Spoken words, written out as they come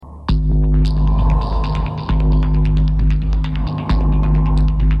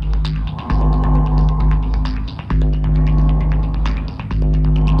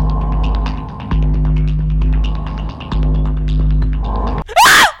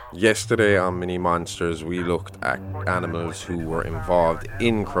Yesterday on Mini Monsters, we looked at animals who were involved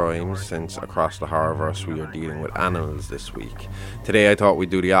in crimes, since across the Horrorverse we are dealing with animals this week. Today I thought we'd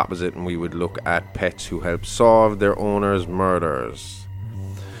do the opposite and we would look at pets who help solve their owners' murders.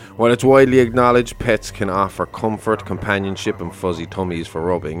 While it's widely acknowledged pets can offer comfort, companionship and fuzzy tummies for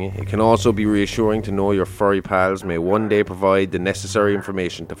rubbing, it can also be reassuring to know your furry pals may one day provide the necessary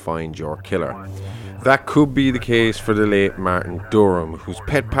information to find your killer. That could be the case for the late Martin Durham, whose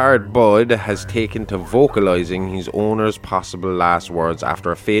pet parrot Bud has taken to vocalising his owner's possible last words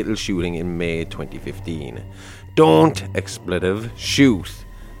after a fatal shooting in May 2015. Don't, expletive, shoot.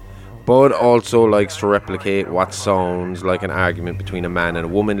 Bud also likes to replicate what sounds like an argument between a man and a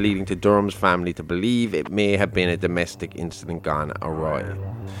woman, leading to Durham's family to believe it may have been a domestic incident gone awry.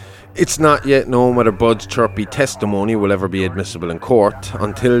 It's not yet known whether Bud's chirpy testimony will ever be admissible in court.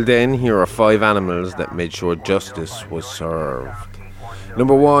 Until then, here are 5 animals that made sure justice was served.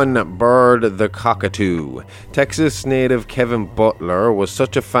 Number 1, Bird the Cockatoo. Texas native Kevin Butler was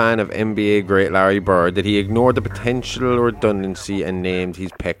such a fan of NBA great Larry Bird that he ignored the potential redundancy and named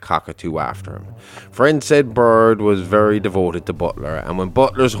his pet cockatoo after him. Friends said Bird was very devoted to Butler, and when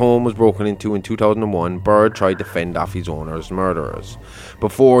Butler's home was broken into in 2001, Bird tried to fend off his owner's murderers,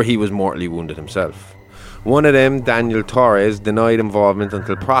 before he was mortally wounded himself. One of them, Daniel Torres, denied involvement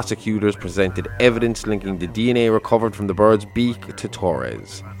until prosecutors presented evidence linking the DNA recovered from the bird's beak to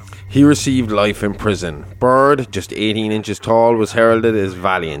Torres. He received life in prison. Bird, just 18 inches tall, was heralded as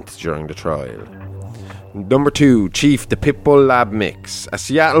valiant during the trial. Number 2, Chief the Pitbull Lab Mix. A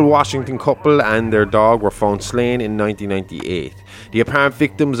Seattle, Washington couple and their dog were found slain in 1998, the apparent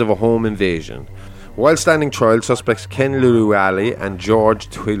victims of a home invasion. While standing trial, suspects Ken Luluali and George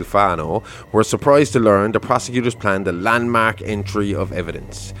Twilfano were surprised to learn the prosecutors planned a landmark entry of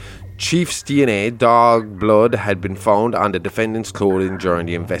evidence. Chief's DNA, dog blood, had been found on the defendant's clothing during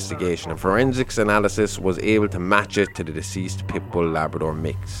the investigation, and forensics analysis was able to match it to the deceased Pitbull Labrador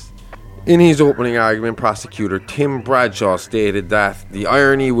mix. In his opening argument, prosecutor Tim Bradshaw stated that the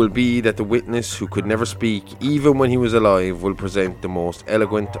irony will be that the witness, who could never speak even when he was alive, will present the most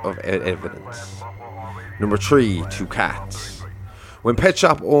eloquent of evidence. Number 3, 2 cats. When pet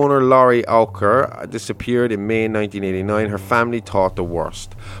shop owner Laurie Auker disappeared in May 1989, her family thought the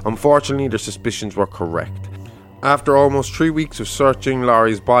worst. Unfortunately, their suspicions were correct. After almost 3 weeks of searching,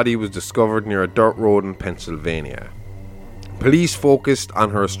 Laurie's body was discovered near a dirt road in Pennsylvania. Police focused on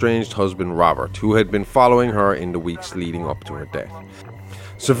her estranged husband Robert, who had been following her in the weeks leading up to her death.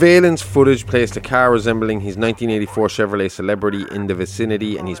 Surveillance footage placed a car resembling his 1984 Chevrolet Celebrity in the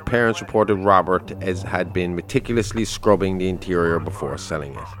vicinity, and his parents reported Robert as had been meticulously scrubbing the interior before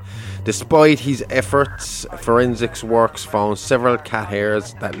selling it. Despite his efforts, forensics works found several cat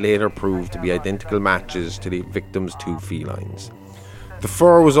hairs that later proved to be identical matches to the victim's 2 felines. The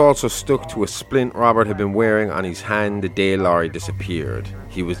fur was also stuck to a splint Robert had been wearing on his hand the day Laurie disappeared.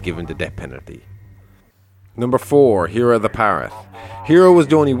 He was given the death penalty. Number 4, Hira the Parrot. Hira was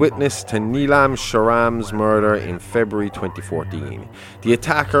the only witness to Neelam Sharam's murder in February 2014. The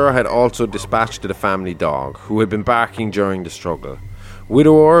attacker had also dispatched the family dog, who had been barking during the struggle.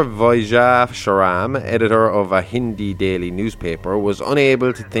 Widower Vijay Sharam, editor of a Hindi daily newspaper, was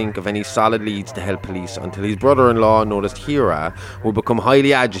unable to think of any solid leads to help police until his brother-in-law noticed Hira would become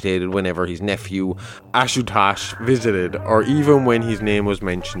highly agitated whenever his nephew Ashutosh visited, or even when his name was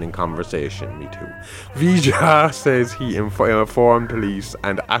mentioned in conversation. Me too. Vijay says he informed police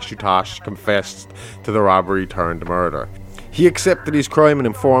and Ashutosh confessed to the robbery turned murder. He accepted his crime and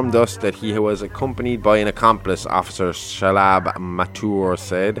informed us that he was accompanied by an accomplice, Officer Shalab Mathur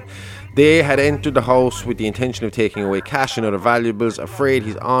said. They had entered the house with the intention of taking away cash and other valuables. Afraid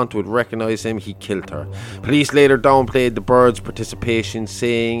his aunt would recognize him, he killed her. Police later downplayed the bird's participation,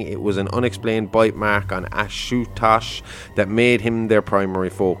 saying it was an unexplained bite mark on Ashutosh that made him their primary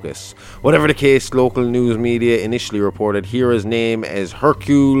focus. Whatever the case, local news media initially reported Hira's name as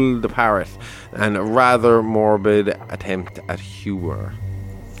Hercule the Parrot, and a rather morbid attempt at humour.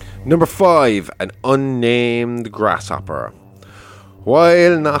 Number 5, an unnamed grasshopper.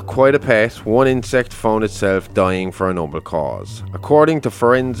 While not quite a pet, one insect found itself dying for a noble cause. According to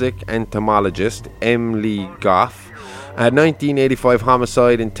forensic entomologist M. Lee Goff, a 1985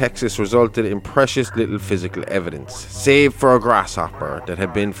 homicide in Texas resulted in precious little physical evidence, save for a grasshopper that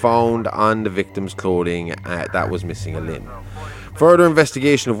had been found on the victim's clothing that was missing a limb. Further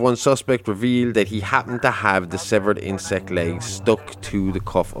investigation of one suspect revealed that he happened to have the severed insect legs stuck to the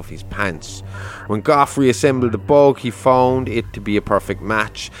cuff of his pants. When Goff reassembled the bug, he found it to be a perfect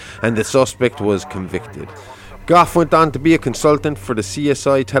match, and the suspect was convicted. Goff went on to be a consultant for the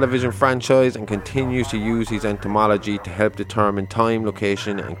CSI television franchise and continues to use his entomology to help determine time,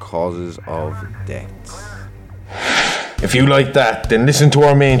 location and causes of deaths. If you like that, then listen to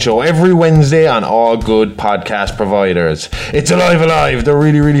our main show every Wednesday on all good podcast providers. It's Alive, the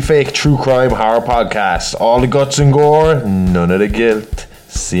really, really fake true crime horror podcast. All the guts and gore, none of the guilt.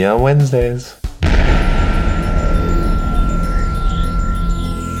 See you on Wednesdays.